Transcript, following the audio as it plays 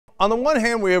on the one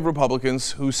hand, we have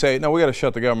Republicans who say, no, we got to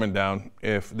shut the government down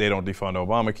if they don't defund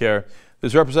Obamacare.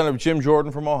 There's Representative Jim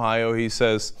Jordan from Ohio. He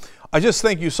says, I just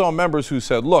think you saw members who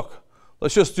said, look,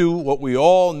 let's just do what we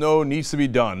all know needs to be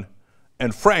done,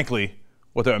 and frankly,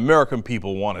 what the American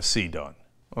people want to see done.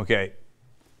 Okay.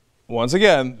 Once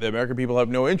again, the American people have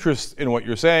no interest in what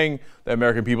you're saying. The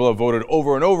American people have voted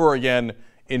over and over again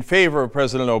in favor of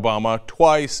President Obama,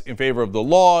 twice in favor of the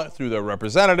law through their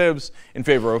representatives, in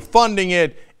favor of funding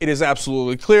it. It is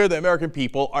absolutely clear the American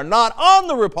people are not on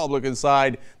the Republican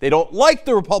side. They don't like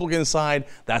the Republican side.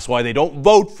 That's why they don't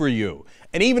vote for you.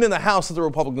 And even in the House that the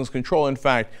Republicans control, in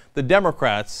fact, the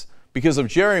Democrats, because of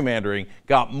gerrymandering,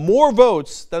 got more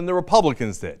votes than the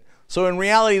Republicans did. So in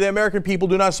reality, the American people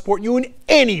do not support you in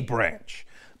any branch.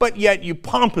 But yet you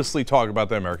pompously talk about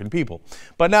the American people.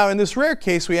 But now in this rare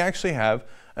case, we actually have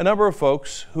a number of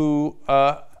folks who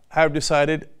have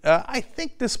decided, I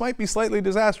think this might be slightly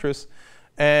disastrous.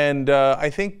 And I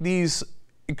think these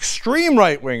extreme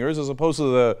right-wingers, as opposed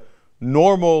to the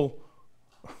normal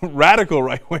radical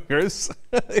right-wingers,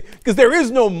 because there is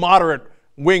no moderate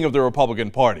wing of the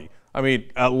Republican Party. I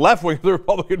mean, a left wing of the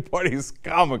Republican Party is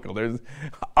comical. There's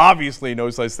obviously no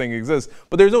such thing exists,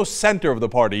 but there's no center of the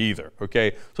party either,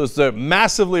 okay? So it's the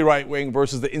massively right wing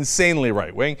versus the insanely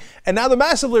right wing. And now the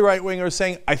massively right wing are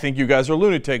saying, I think you guys are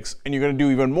lunatics and you're going to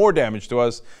do even more damage to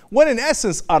us. When in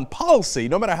essence, on policy,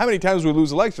 no matter how many times we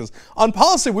lose elections, on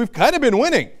policy, we've kind of been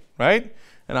winning, right?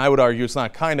 And I would argue it's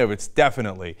not kind of, it's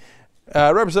definitely.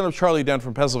 Representative Charlie Dent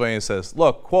from Pennsylvania says,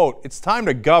 look, quote, it's time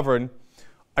to govern.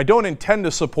 I don't intend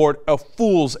to support a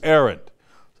fool's errand.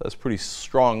 So that's pretty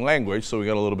strong language, so we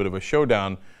got a little bit of a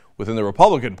showdown within the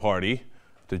Republican Party,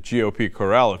 the GOP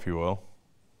corral, if you will.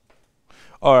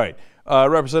 All right.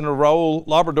 Representative Raul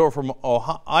Labrador from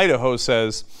Idaho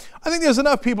says, I think there's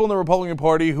enough people in the Republican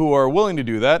Party who are willing to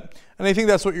do that, and I think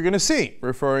that's what you're going to see,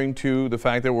 referring to the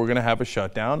fact that we're going to have a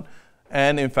shutdown.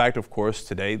 And in fact, of course,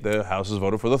 today the House has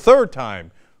voted for the third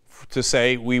time to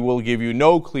say we will give you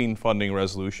no clean funding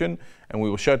resolution and we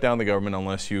will shut down the government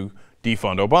unless you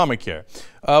defund Obamacare.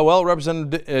 Well,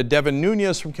 Representative Devin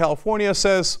Nunes from California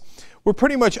says, we're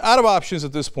pretty much out of options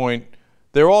at this point.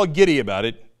 They're all giddy about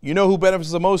it. You know who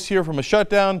benefits the most here from a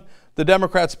shutdown? The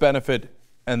Democrats benefit,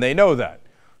 and they know that.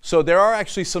 So there are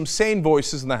actually some sane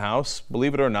voices in the House,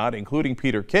 believe it or not, including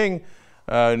Peter King,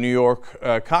 New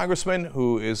York congressman,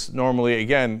 who is normally,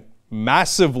 again,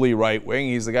 massively right-wing.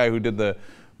 He's the guy who did the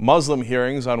Muslim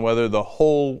hearings on whether the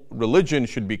whole religion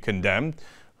should be condemned.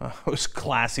 It was a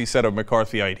classy set of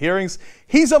McCarthyite hearings.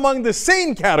 He's among the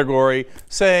sane category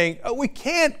saying, oh, we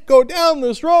can't go down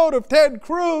this road of Ted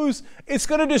Cruz. It's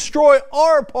going to destroy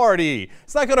our party.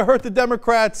 It's not going to hurt the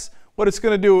Democrats. What it's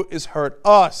going to do is hurt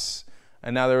us.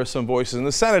 And now there are some voices in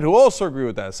the Senate who also agree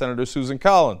with that. Senator Susan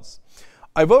Collins.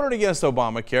 I voted against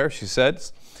Obamacare, she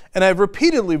says, and I've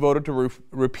repeatedly voted to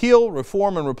repeal,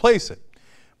 reform, and replace it.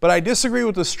 But I disagree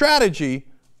with the strategy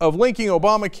of linking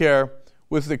Obamacare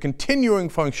with the continuing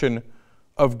function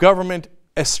of government,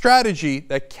 a strategy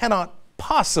that cannot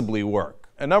possibly work.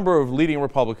 A number of leading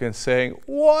Republicans saying,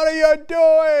 what are you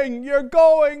doing? You're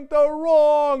going the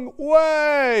wrong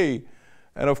way.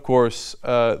 And of course,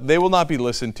 they will not be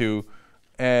listened to,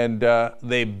 and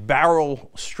they barrel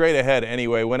straight ahead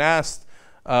anyway. When asked,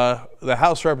 the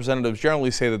House representatives generally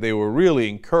say that they were really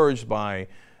encouraged by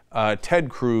Ted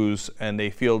Cruz, and they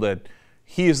feel that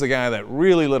he is the guy that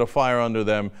really lit a fire under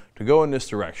them to go in this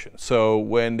direction. So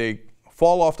when they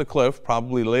fall off the cliff,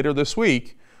 probably later this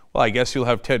week, well, I guess you'll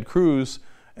have Ted Cruz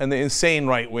and the insane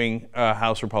right-wing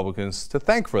House Republicans to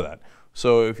thank for that.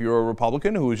 So if you're a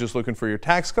Republican who is just looking for your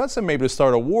tax cuts and maybe to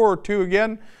start a war or two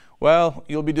again, well,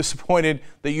 you'll be disappointed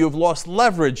that you have lost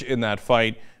leverage in that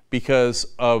fight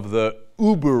because of the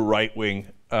uber right-wing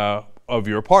of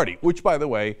your party, which, by the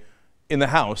way, in the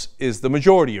House is the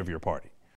majority of your party.